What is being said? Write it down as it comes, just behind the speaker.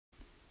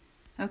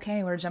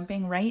Okay, we're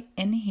jumping right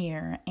in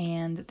here,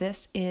 and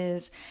this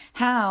is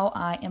how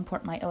I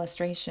import my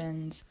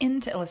illustrations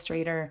into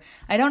Illustrator.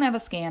 I don't have a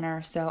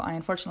scanner, so I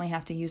unfortunately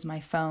have to use my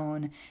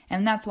phone,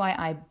 and that's why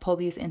I pull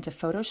these into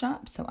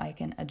Photoshop so I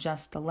can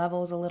adjust the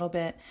levels a little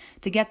bit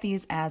to get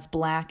these as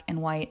black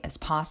and white as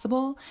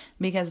possible,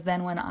 because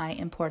then when I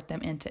import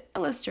them into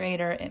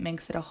Illustrator, it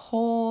makes it a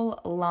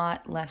whole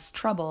lot less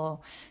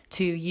trouble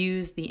to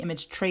use the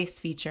image trace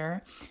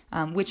feature,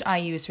 which I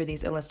use for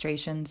these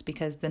illustrations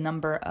because the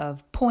number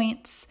of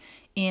points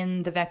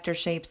in the vector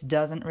shapes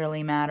doesn't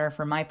really matter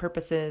for my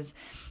purposes.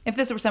 If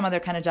this were some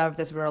other kind of job, if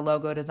this were a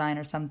logo design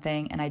or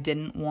something, and I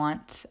didn't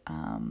want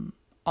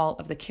all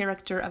of the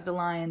character of the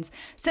lines,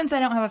 since I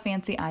don't have a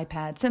fancy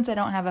iPad, since I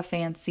don't have a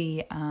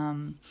fancy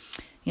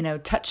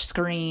touch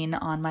screen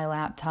on my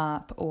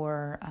laptop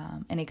or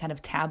any kind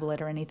of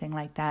tablet or anything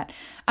like that,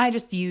 I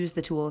just use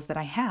the tools that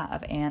I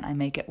have and I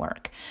make it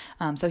work.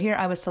 So here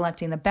I was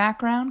selecting the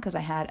background because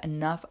I had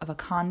enough of a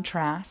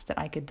contrast that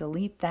I could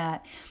delete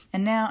that.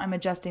 And now I'm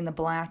adjusting the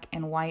black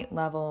and white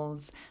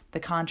levels, the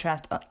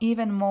contrast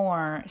even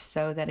more,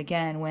 so that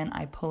again, when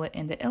I pull it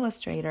into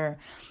Illustrator,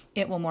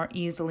 it will more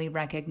easily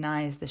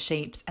recognize the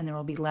shapes and there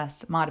will be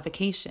less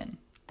modification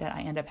that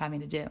I end up having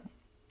to do.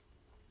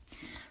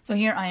 So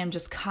here I am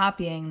just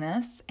copying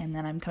this, and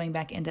then I'm coming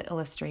back into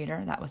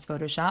Illustrator, that was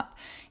Photoshop,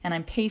 and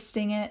I'm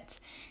pasting it,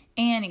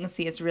 and you can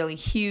see it's really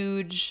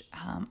huge.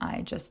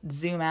 I just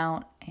zoom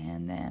out,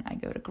 and then I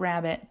go to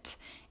grab it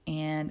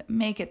and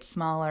make it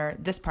smaller.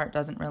 This part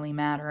doesn't really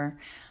matter.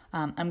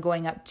 I'm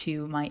going up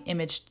to my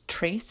image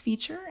trace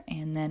feature,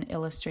 and then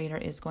Illustrator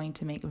is going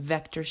to make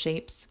vector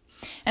shapes.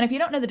 And if you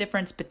don't know the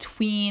difference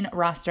between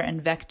raster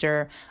and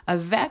vector, a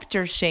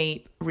vector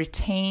shape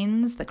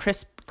retains the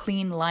crisp,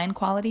 clean line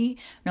quality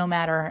no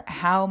matter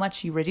how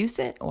much you reduce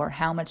it or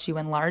how much you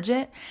enlarge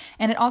it.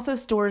 And it also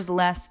stores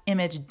less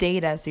image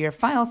data, so your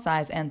file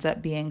size ends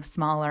up being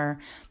smaller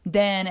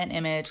than an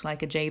image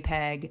like a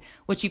JPEG,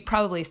 which you've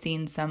probably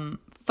seen some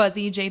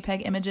fuzzy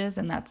JPEG images,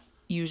 and that's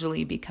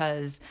usually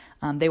because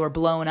they were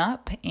blown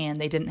up and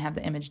they didn't have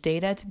the image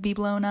data to be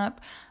blown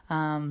up,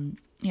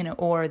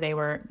 or they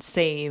were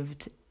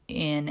saved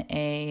in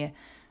a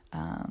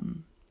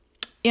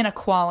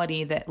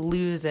quality that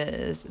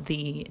loses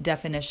the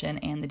definition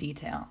and the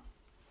detail.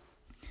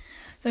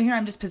 So here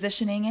I'm just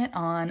positioning it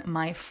on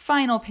my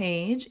final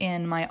page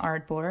in my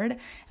artboard.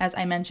 As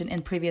I mentioned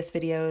in previous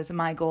videos,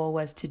 my goal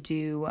was to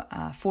do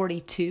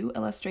 42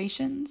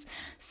 illustrations.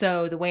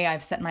 So the way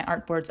I've set my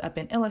artboards up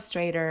in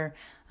Illustrator,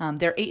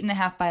 they're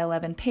 8.5 by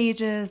 11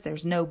 pages.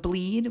 There's no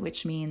bleed,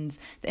 which means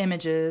the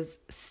images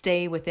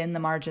stay within the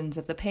margins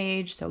of the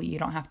page, so you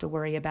don't have to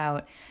worry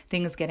about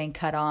things getting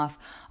cut off.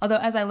 Although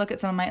as I look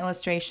at some of my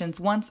illustrations,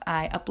 once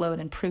I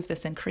upload and proof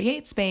this in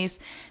CreateSpace,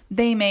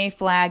 they may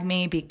flag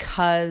me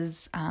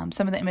because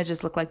some of the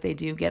images look like they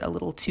do get a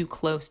little too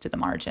close to the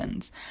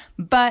margins.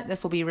 But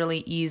this will be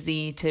really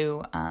easy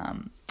to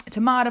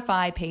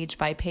modify page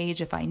by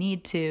page if I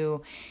need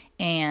to,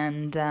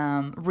 and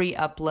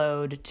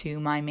re-upload to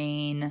my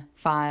main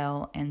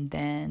file and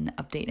then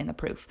update in the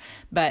proof.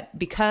 But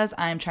because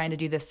I'm trying to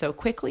do this so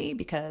quickly,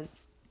 because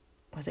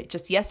was it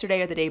just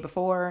yesterday or the day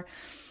before,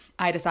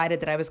 I decided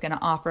that I was going to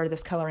offer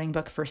this coloring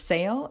book for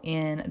sale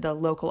in the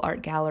local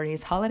art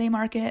gallery's holiday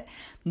market.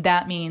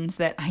 That means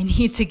that I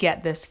need to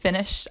get this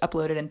finished,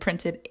 uploaded, and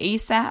printed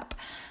ASAP.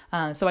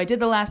 So I did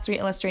the last 3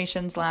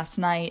 illustrations last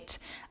night,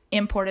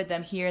 imported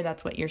them here,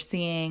 that's what you're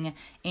seeing,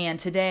 and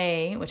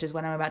today, which is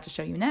what I'm about to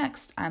show you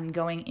next, I'm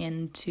going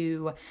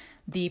into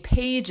the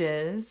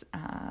pages,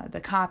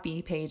 the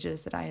copy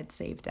pages that I had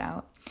saved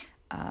out.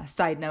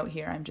 Side note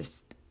here, I'm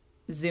just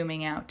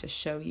zooming out to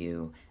show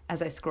you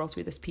as I scroll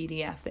through this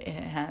PDF that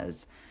it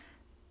has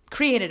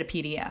created a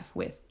PDF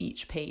with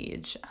each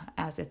page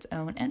as its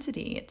own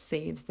entity. It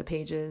saves the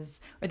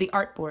pages or the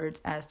artboards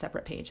as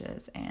separate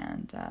pages,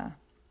 and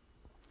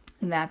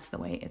that's the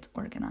way it's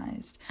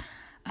organized.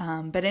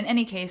 But in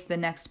any case, the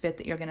next bit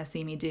that you're going to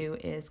see me do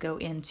is go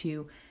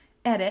into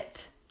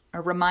edit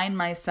or remind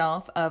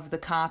myself of the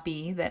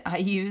copy that I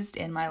used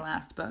in my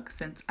last book,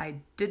 since I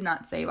did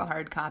not save a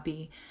hard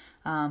copy.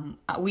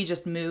 We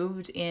just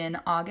moved in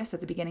August,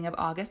 at the beginning of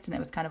August, and it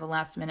was kind of a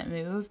last minute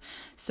move.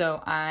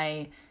 So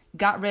I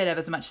got rid of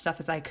as much stuff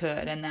as I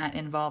could, and that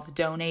involved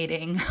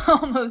donating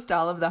almost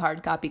all of the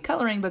hard copy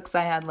coloring books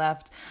I had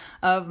left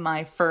of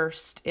my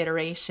first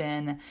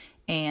iteration,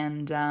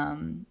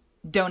 and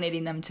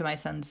donating them to my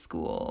son's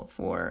school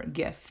for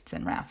gifts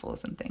and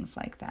raffles and things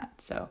like that.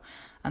 So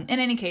in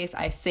any case,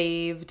 I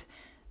saved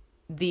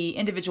the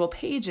individual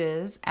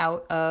pages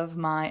out of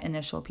my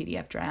initial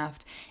PDF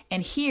draft.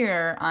 And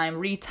here I'm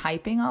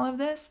retyping all of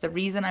this. The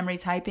reason I'm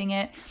retyping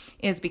it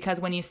is because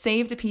when you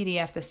saved a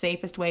PDF, the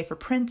safest way for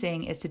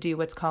printing is to do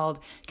what's called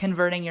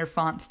converting your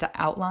fonts to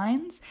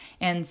outlines.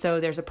 And so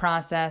there's a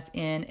process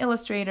in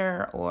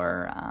Illustrator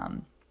or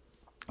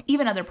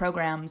even other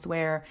programs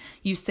where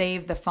you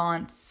save the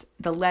fonts,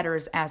 the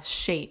letters as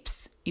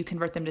shapes. You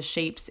convert them to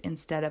shapes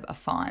instead of a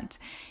font.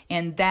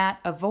 And that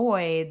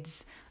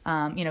avoids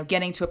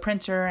getting to a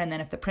printer, and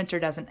then if the printer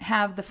doesn't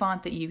have the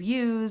font that you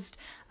used,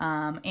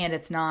 and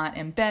it's not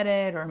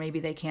embedded, or maybe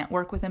they can't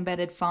work with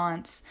embedded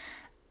fonts,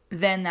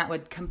 then that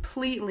would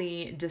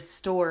completely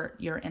distort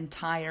your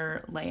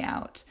entire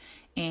layout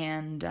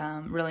and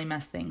really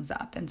mess things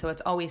up. And so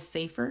it's always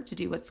safer to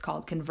do what's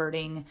called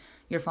converting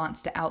your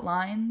fonts to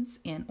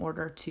outlines in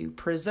order to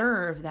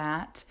preserve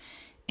that.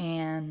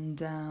 And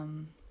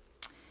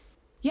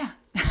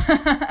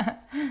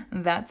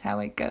that's how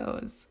it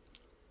goes.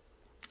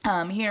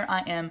 Here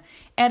I am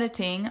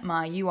editing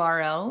my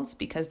URLs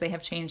because they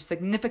have changed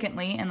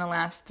significantly in the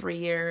last 3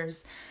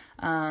 years.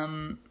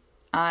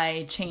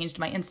 I changed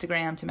my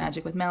Instagram to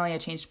Magic with Melly. I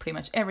changed pretty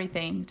much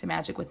everything to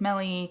Magic with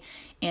Melly,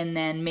 and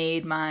then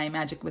made my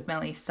Magic with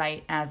Melly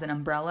site as an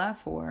umbrella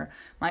for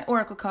my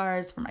oracle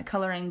cards, for my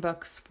coloring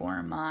books,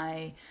 for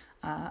my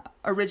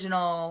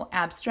original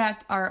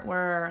abstract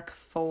artwork,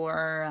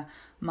 for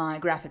my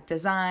graphic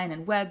design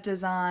and web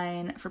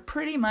design, for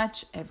pretty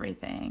much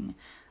everything.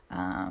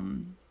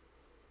 And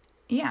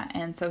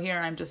so here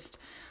I'm just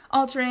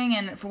altering,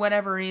 and for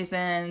whatever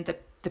reason,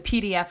 the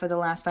PDF of the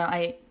last file,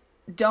 I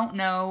don't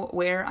know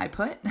where I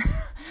put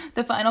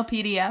the final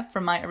PDF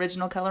from my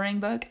original coloring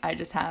book. I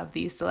just have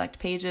these select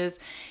pages,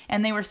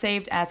 and they were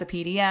saved as a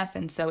PDF,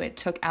 and so it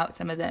took out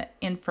some of the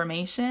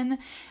information.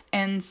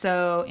 And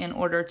so in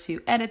order to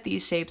edit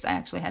these shapes, I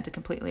actually had to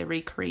completely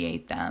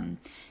recreate them,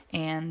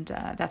 and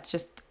that's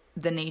just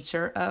the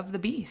nature of the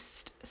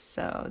beast.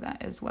 So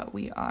that is what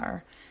we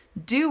are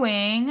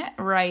doing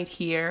right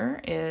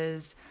here,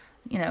 is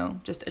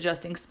just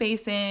adjusting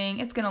spacing.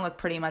 It's going to look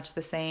pretty much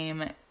the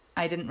same.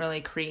 I didn't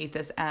really create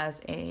this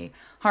as a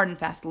hard and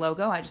fast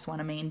logo. I just want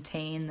to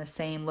maintain the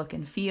same look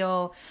and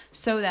feel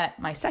so that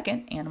my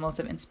second Animals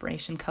of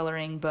Inspiration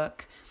coloring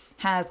book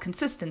has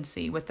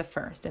consistency with the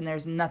first, and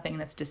there's nothing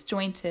that's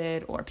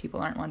disjointed, or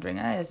people aren't wondering,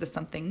 is this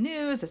something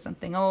new? Is this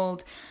something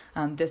old?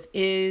 This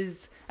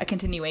is a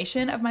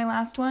continuation of my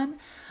last one.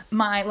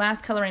 My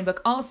last coloring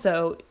book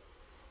also,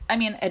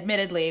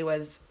 admittedly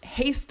was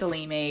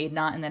hastily made,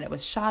 not in that it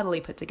was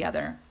shoddily put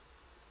together,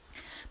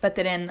 but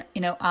that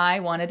I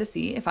wanted to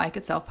see if I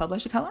could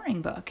self-publish a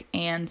coloring book.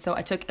 And so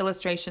I took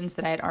illustrations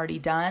that I had already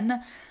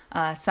done.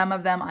 Some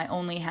of them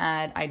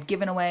I'd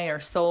given away or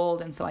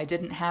sold, and so I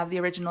didn't have the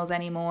originals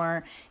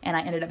anymore. And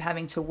I ended up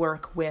having to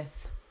work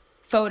with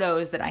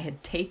photos that I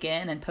had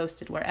taken and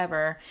posted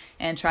wherever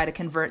and try to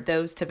convert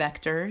those to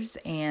vectors.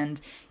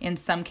 And in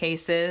some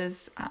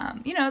cases,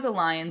 the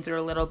lines are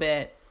a little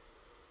bit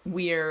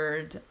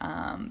weird.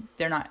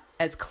 They're not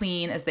as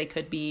clean as they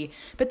could be.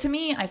 But to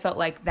me, I felt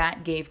like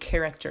that gave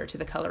character to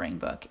the coloring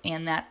book.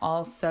 And that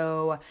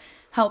also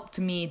helped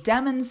me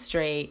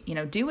demonstrate,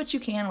 do what you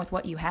can with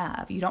what you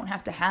have. You don't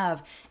have to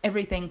have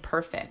everything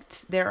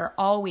perfect. There are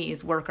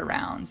always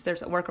workarounds.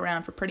 There's a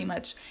workaround for pretty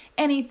much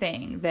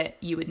anything that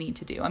you would need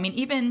to do.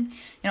 Even,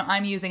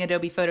 I'm using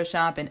Adobe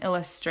Photoshop and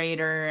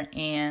Illustrator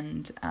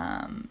and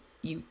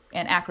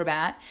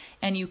Acrobat,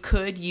 and you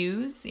could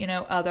use,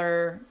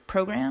 other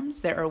programs.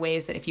 There are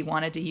ways that if you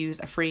wanted to use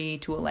a free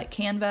tool like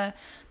Canva,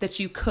 that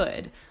you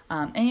could.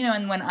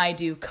 And when I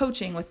do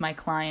coaching with my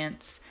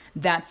clients,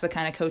 that's the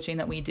kind of coaching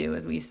that we do,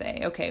 is we say,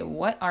 okay,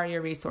 what are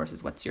your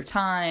resources? What's your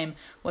time?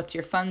 What's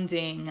your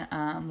funding?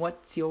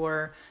 What's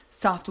your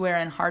software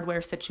and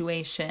hardware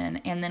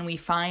situation? And then we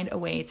find a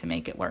way to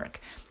make it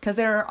work, because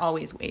there are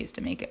always ways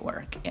to make it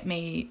work. It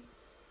may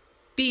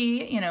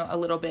be, a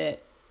little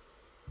bit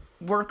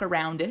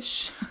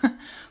workaround-ish,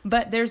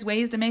 but there's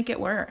ways to make it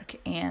work.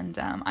 And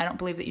I don't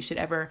believe that you should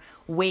ever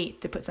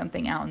wait to put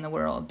something out in the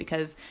world,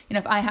 because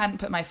if I hadn't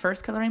put my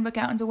first coloring book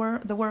out into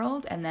the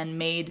world, and then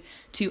made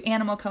 2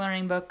 animal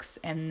coloring books,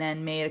 and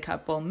then made a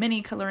couple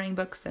mini coloring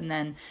books, and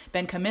then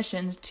been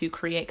commissioned to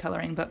create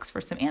coloring books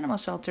for some animal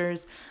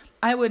shelters,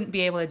 I wouldn't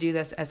be able to do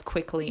this as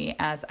quickly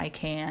as I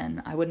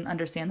can. I wouldn't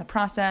understand the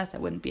process. I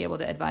wouldn't be able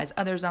to advise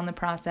others on the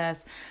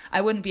process. I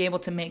wouldn't be able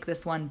to make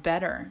this one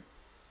better.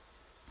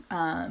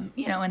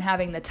 And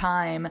having the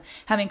time,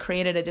 having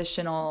created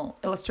additional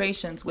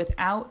illustrations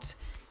without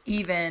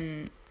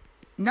even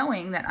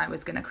knowing that I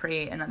was going to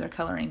create another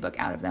coloring book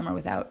out of them, or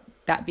without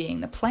that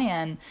being the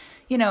plan,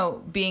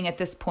 being at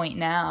this point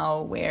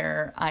now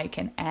where I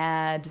can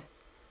add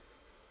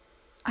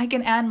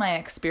my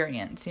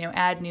experience,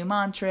 add new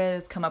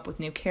mantras, come up with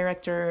new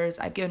characters.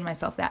 I've given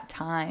myself that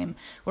time.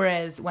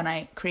 Whereas when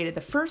I created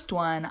the first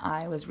one,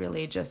 I was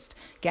really just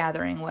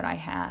gathering what I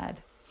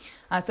had.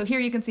 So here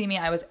you can see me,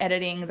 I was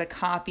editing the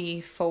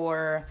copy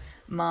for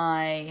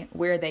my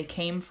Where They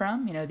Came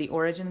From, the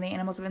origin of the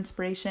Animals of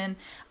Inspiration.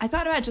 I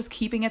thought about just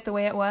keeping it the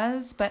way it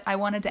was, but I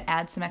wanted to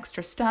add some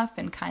extra stuff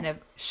and kind of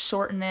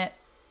shorten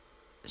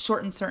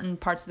certain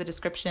parts of the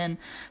description.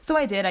 So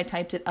I did. I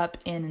typed it up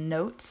in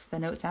Notes, the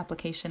Notes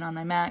application on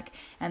my Mac,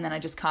 and then I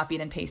just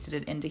copied and pasted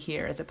it into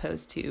here, as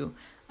opposed to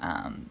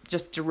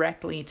just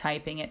directly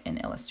typing it in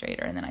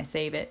Illustrator. And then I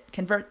save it,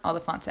 convert all the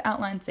fonts to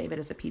outline, save it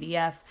as a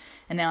PDF.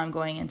 And now I'm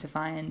going in to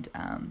find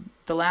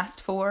the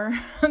last 4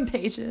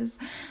 pages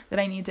that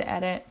I need to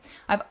edit.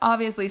 I've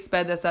obviously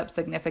sped this up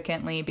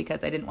significantly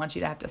because I didn't want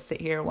you to have to sit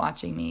here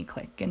watching me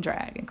click and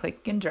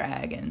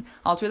drag and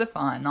alter the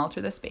font and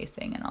alter the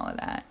spacing and all of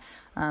that.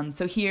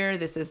 So here,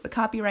 this is the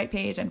copyright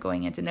page. I'm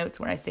going into notes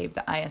where I saved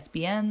the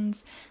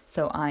ISBNs.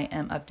 So I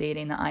am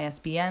updating the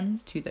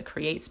ISBNs to the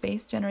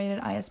CreateSpace generated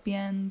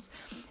ISBNs.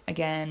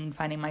 Again,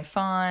 finding my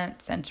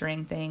font,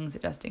 centering things,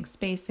 adjusting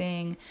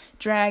spacing,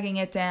 dragging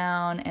it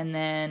down, and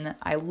then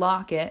I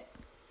lock it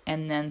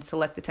and then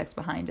select the text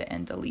behind it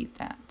and delete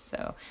that.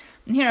 So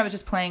here I was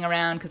just playing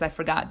around because I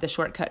forgot the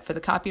shortcut for the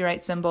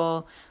copyright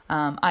symbol.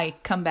 I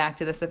come back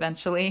to this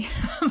eventually,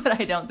 but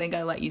I don't think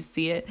I let you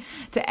see it,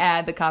 to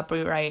add the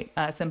copyright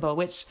symbol,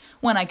 which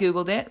when I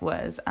Googled it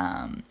was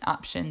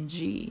option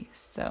G.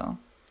 So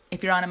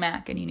if you're on a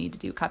Mac and you need to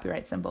do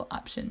copyright symbol,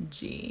 option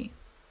G.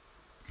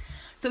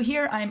 So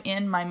here I'm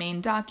in my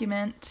main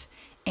document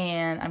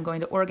and I'm going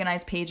to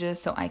organize pages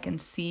so I can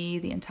see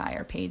the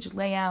entire page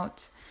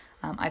layout.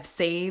 I've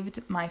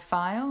saved my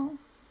file,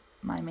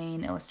 my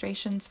main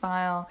illustrations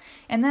file,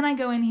 and then I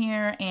go in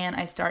here and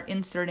I start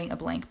inserting a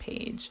blank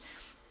page.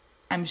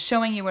 I'm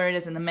showing you where it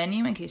is in the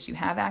menu in case you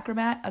have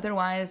Acrobat.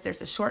 Otherwise,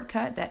 there's a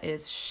shortcut that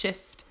is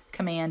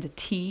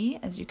Shift-Command-T,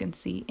 as you can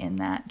see in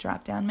that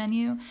drop-down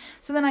menu.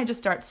 So then I just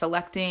start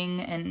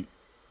selecting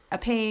a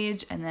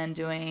page and then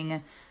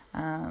doing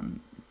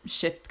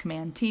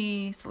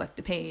Shift-Command-T, select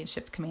a page,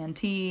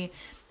 Shift-Command-T,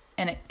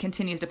 and it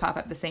continues to pop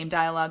up the same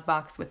dialog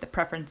box with the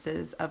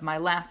preferences of my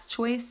last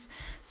choice.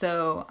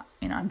 So,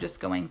 I'm just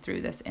going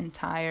through this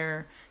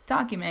entire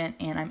document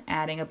and I'm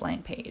adding a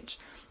blank page.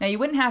 Now, you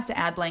wouldn't have to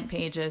add blank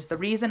pages. The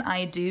reason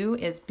I do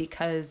is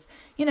because,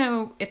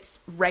 it's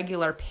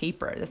regular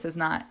paper. This is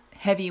not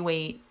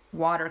heavyweight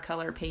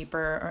watercolor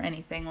paper or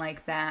anything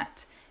like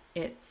that.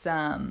 It's,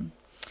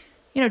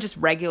 just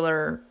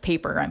regular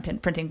paper. I'm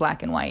printing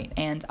black and white.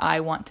 And I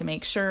want to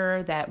make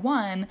sure that,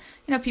 one,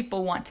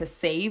 people want to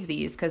save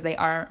these because they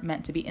are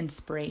meant to be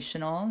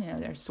inspirational.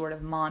 They're sort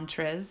of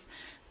mantras.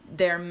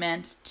 They're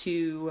meant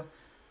to,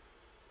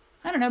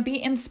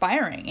 be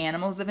inspiring,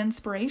 animals of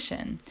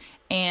inspiration.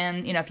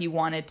 And, if you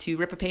wanted to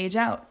rip a page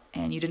out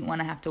and you didn't want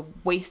to have to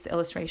waste the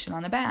illustration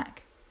on the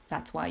back,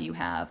 that's why you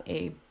have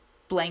a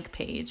blank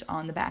page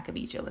on the back of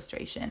each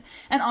illustration.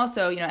 And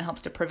also, it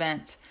helps to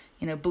prevent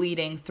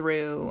bleeding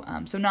through.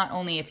 So not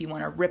only if you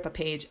want to rip a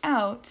page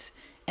out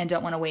and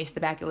don't want to waste the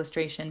back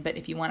illustration, but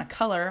if you want to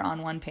color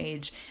on one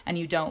page and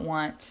you don't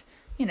want,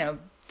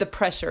 the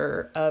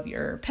pressure of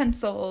your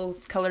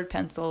pencils, colored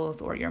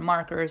pencils, or your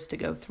markers to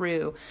go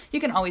through, you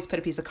can always put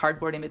a piece of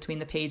cardboard in between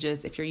the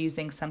pages if you're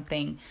using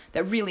something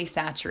that really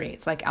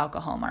saturates, like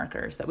alcohol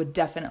markers that would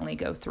definitely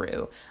go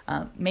through,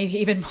 maybe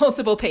even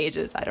multiple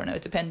pages, I don't know,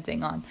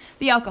 depending on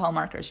the alcohol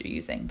markers you're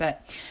using,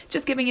 but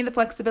just giving you the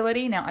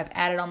flexibility. Now I've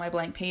added all my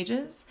blank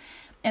pages,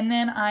 and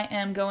then I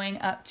am going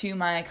up to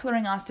my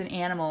Coloring Austin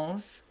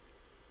Animals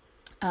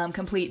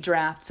complete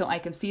draft so I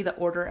can see the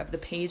order of the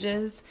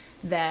pages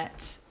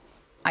that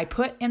I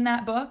put in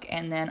that book,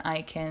 and then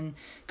I can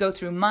go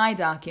through my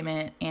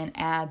document and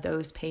add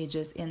those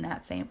pages in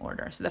that same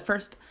order. So the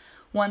first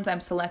ones I'm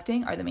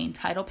selecting are the main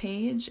title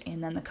page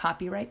and then the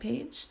copyright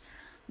page.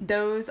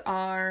 Those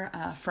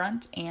are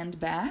front and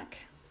back.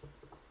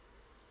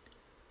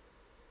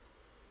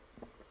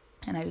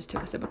 And I just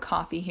took a sip of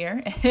coffee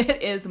here.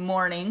 It is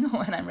morning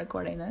when I'm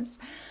recording this.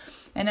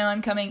 And now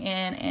I'm coming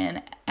in,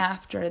 and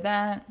after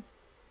that,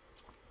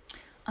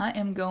 I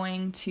am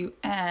going to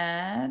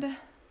add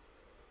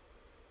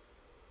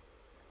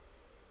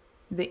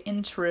the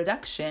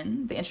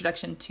introduction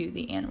to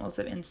the Animals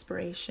of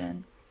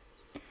Inspiration,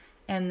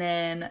 and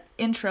then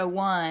intro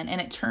 1, and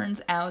it turns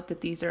out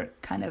that these are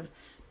kind of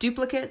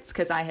duplicates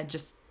because I had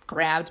just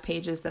grabbed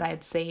pages that I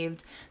had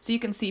saved. So you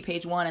can see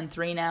page 1 and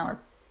 3 now are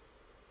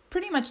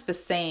pretty much the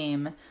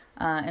same,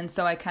 and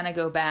so I kind of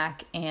go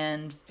back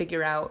and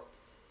figure out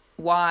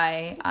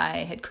why I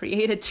had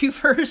created 2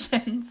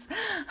 versions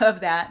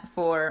of that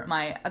for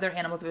my other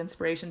Animals of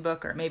Inspiration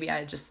book, or maybe I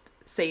had just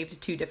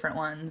saved 2 different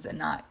ones and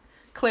not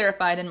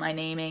clarified in my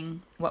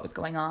naming what was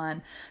going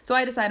on. So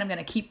I decide I'm going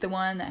to keep the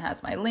one that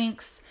has my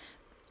links.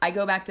 I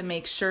go back to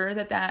make sure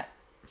that that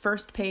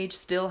first page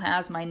still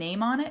has my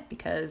name on it,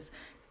 because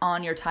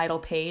on your title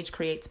page,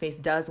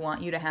 CreateSpace does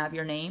want you to have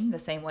your name the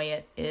same way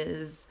it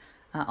is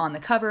on the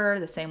cover,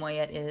 the same way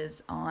it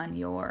is on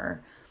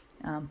your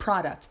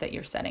product that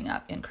you're setting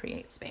up in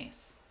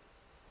CreateSpace.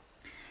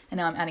 And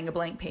now I'm adding a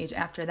blank page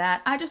after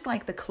that. I just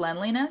like the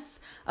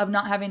cleanliness of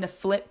not having to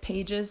flip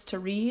pages to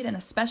read, and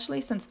especially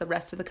since the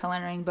rest of the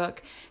coloring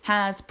book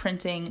has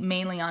printing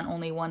mainly on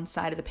only one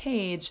side of the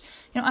page,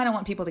 I don't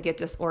want people to get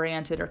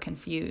disoriented or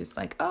confused,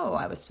 like, oh,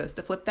 I was supposed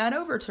to flip that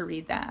over to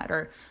read that,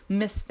 or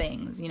miss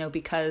things,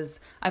 because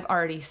I've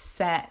already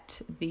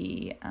set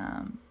the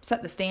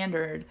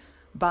standard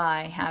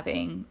by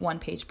having one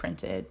page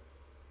printed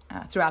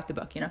throughout the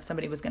book. If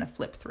somebody was going to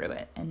flip through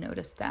it and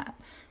notice that,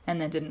 and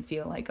then didn't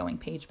feel like going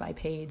page by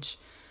page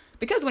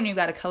because when you've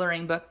got a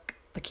coloring book,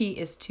 the key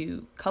is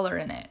to color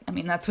in it. I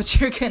mean, that's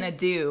what you're going to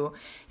do.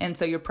 And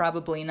so you're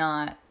probably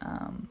not,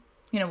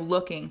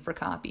 looking for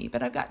copy,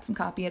 but I've got some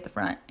copy at the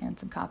front and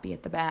some copy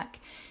at the back.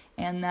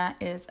 And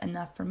that is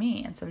enough for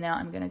me. And so now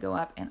I'm going to go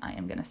up and I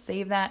am going to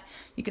save that.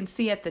 You can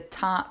see at the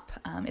top,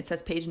 it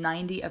says page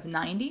 90 of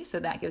 90. So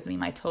that gives me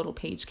my total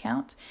page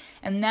count.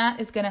 And that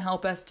is going to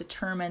help us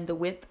determine the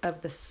width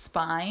of the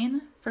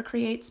spine for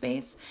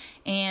CreateSpace.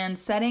 And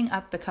setting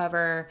up the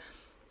cover,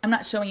 I'm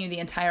not showing you the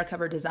entire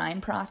cover design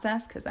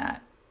process because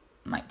that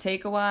might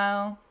take a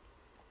while.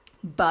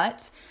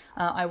 But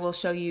I will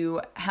show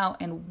you how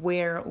and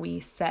where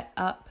we set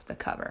up the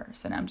cover.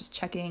 So now I'm just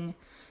checking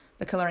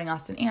the Coloring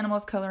Austin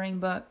Animals coloring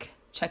book,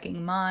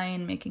 checking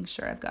mine, making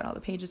sure I've got all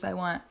the pages I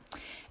want.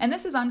 And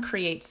this is on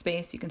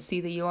CreateSpace. You can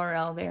see the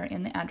URL there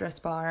in the address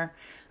bar.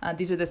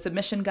 These are the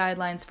submission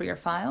guidelines for your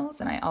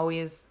files, and I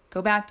always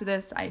go back to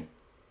this. I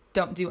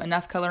don't do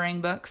enough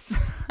coloring books.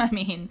 I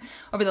mean,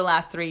 over the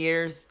last 3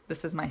 years,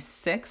 this is my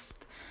 6th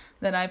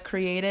that I've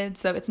created.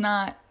 So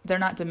they're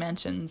not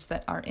dimensions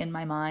that are in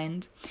my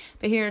mind.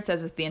 But here it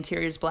says if the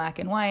interior is black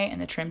and white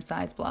and the trim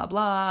size, blah,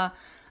 blah.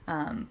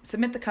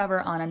 Submit the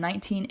cover on a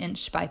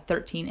 19-inch by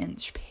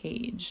 13-inch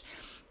page.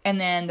 And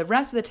then the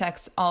rest of the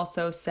text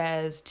also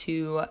says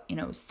to,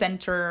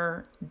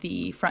 center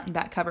the front and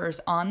back covers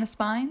on the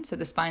spine. So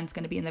the spine's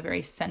going to be in the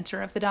very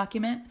center of the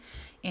document,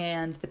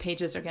 and the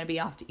pages are going to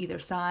be off to either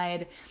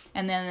side.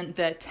 And then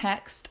the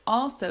text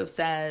also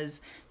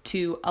says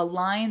to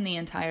align the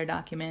entire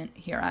document.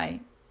 Here I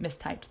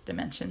mistyped the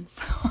dimensions,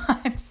 so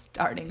I'm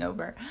starting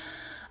over.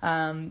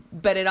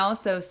 But it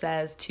also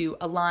says to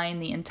align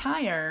the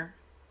entire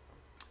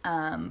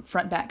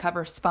front back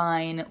cover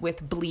spine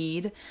with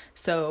bleed.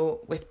 So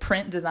with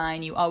print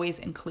design, you always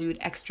include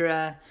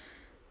extra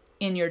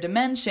in your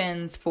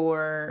dimensions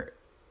for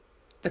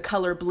the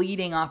color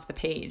bleeding off the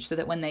page so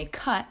that when they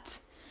cut,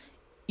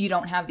 you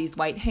don't have these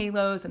white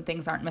halos and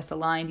things aren't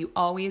misaligned. You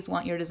always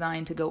want your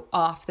design to go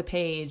off the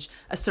page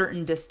a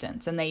certain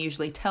distance, and they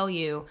usually tell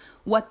you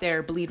what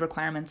their bleed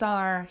requirements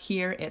are.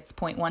 Here it's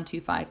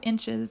 0.125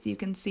 inches. You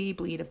can see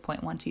bleed of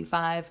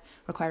 0.125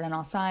 required on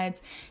all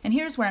sides. And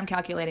here's where I'm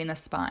calculating the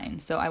spine.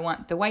 So I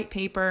want the white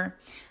paper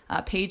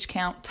page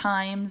count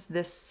times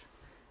this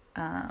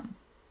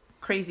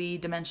crazy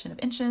dimension of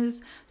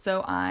inches.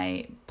 So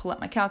I pull up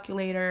my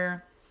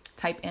calculator,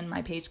 type in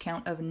my page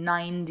count of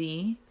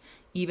 90.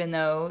 Even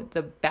though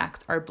the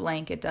backs are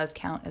blank, it does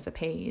count as a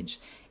page.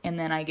 And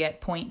then I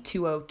get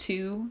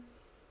 0.202.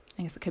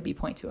 I guess it could be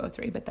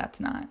 0.203, but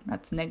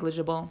that's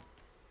negligible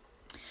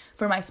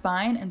for my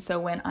spine. And so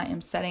when I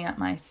am setting up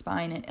my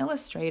spine in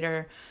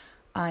Illustrator,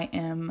 I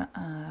am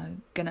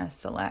going to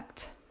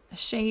select a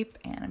shape,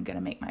 and I'm going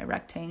to make my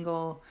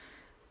rectangle,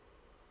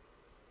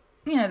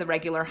 the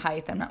regular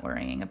height. I'm not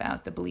worrying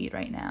about the bleed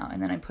right now.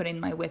 And then I'm putting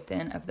my width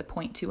in of the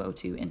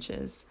 0.202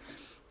 inches.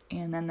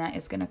 And then that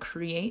is going to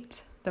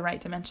create the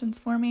right dimensions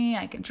for me.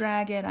 I can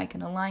drag it, I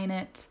can align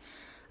it.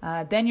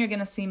 Then you're going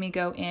to see me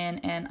go in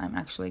and I'm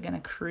actually going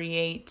to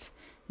create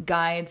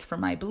guides for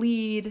my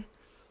bleed,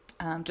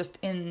 just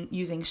in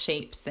using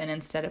shapes. And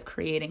instead of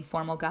creating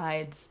formal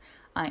guides,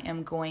 I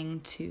am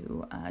going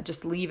to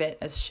just leave it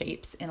as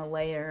shapes in a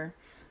layer,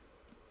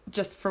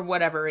 just for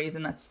whatever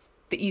reason. That's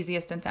the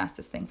easiest and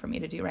fastest thing for me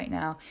to do right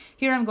now.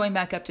 Here I'm going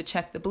back up to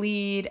check the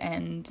bleed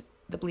and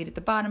the bleed at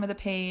the bottom of the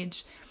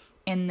page.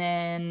 And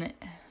then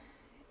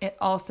it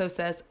also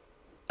says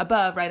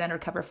above, right under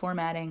cover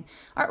formatting,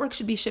 artwork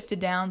should be shifted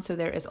down so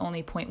there is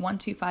only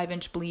 0.125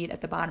 inch bleed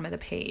at the bottom of the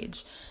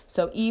page.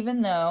 So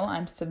even though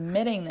I'm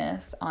submitting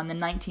this on the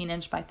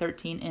 19-inch by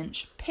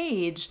 13-inch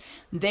page,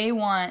 they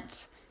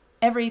want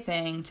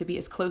everything to be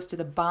as close to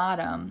the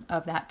bottom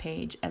of that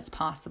page as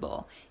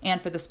possible,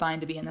 and for the spine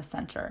to be in the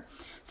center.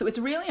 So it's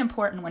really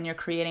important when you're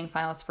creating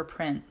files for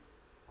print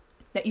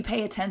that you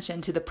pay attention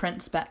to the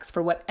print specs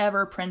for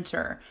whatever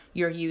printer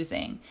you're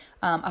using.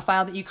 A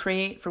file that you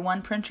create for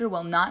one printer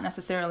will not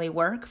necessarily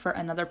work for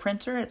another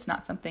printer. It's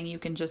not something you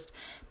can just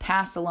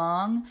pass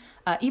along.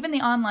 Even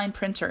the online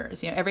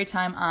printers, every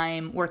time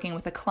I'm working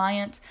with a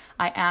client,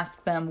 I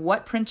ask them,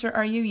 what printer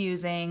are you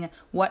using?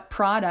 What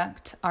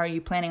product are you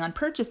planning on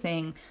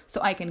purchasing? So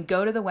I can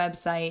go to the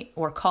website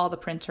or call the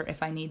printer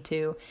if I need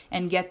to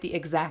and get the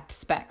exact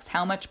specs.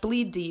 How much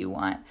bleed do you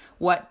want?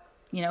 What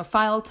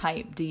file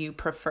type do you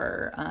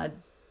prefer?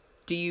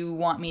 Do you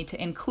want me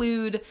to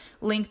include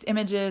linked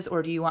images,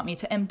 or do you want me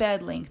to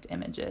embed linked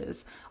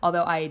images?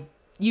 Although I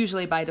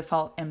usually by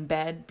default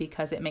embed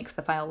because it makes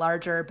the file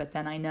larger, but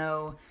then I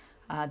know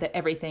that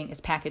everything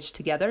is packaged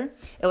together.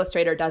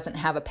 Illustrator doesn't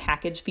have a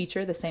package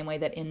feature the same way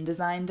that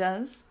InDesign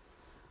does,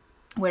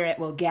 where it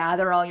will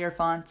gather all your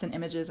fonts and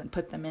images and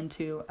put them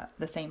into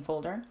the same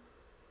folder.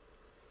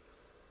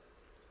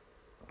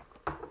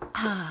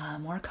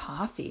 More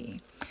coffee.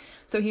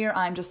 So here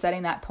I'm just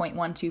setting that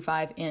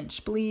 0.125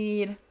 inch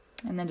bleed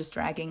and then just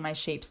dragging my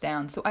shapes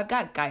down. So I've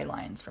got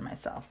guidelines for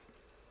myself.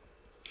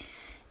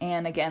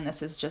 And again,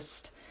 this is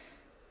just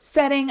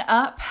setting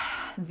up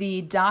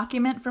the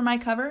document for my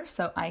cover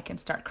so I can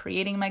start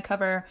creating my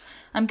cover.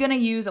 I'm going to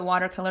use a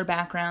watercolor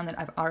background that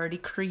I've already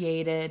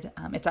created.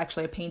 It's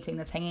actually a painting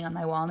that's hanging on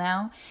my wall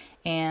now,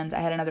 and I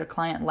had another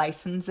client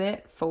license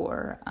it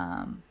for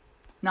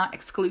not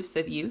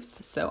exclusive use,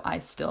 so I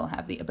still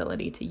have the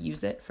ability to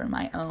use it for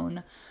my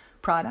own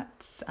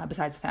products,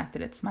 besides the fact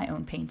that it's my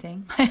own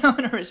painting, my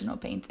own original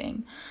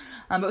painting.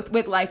 But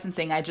with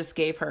licensing, I just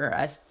gave her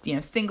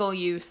a single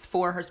use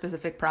for her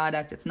specific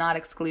product. It's not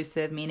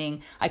exclusive,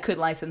 meaning I could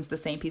license the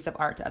same piece of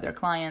art to other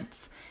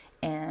clients.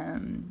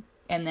 And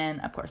then,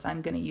 of course,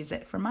 I'm going to use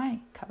it for my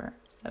cover.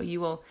 So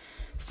you will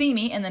see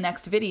me in the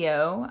next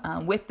video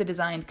with the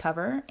designed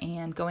cover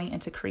and going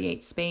into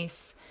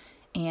CreateSpace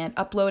and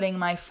uploading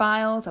my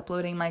files,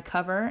 uploading my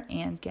cover,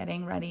 and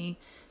getting ready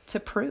to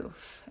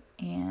proof.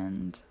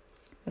 And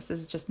this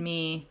is just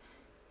me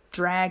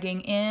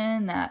dragging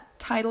in that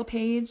title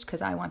page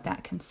because I want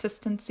that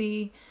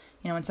consistency.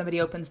 When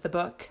somebody opens the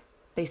book,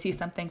 they see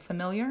something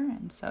familiar,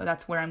 and so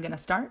that's where I'm going to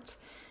start.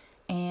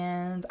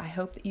 And I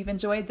hope that you've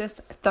enjoyed this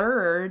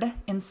third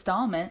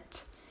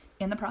installment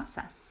in the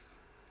process.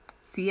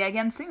 See you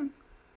again soon.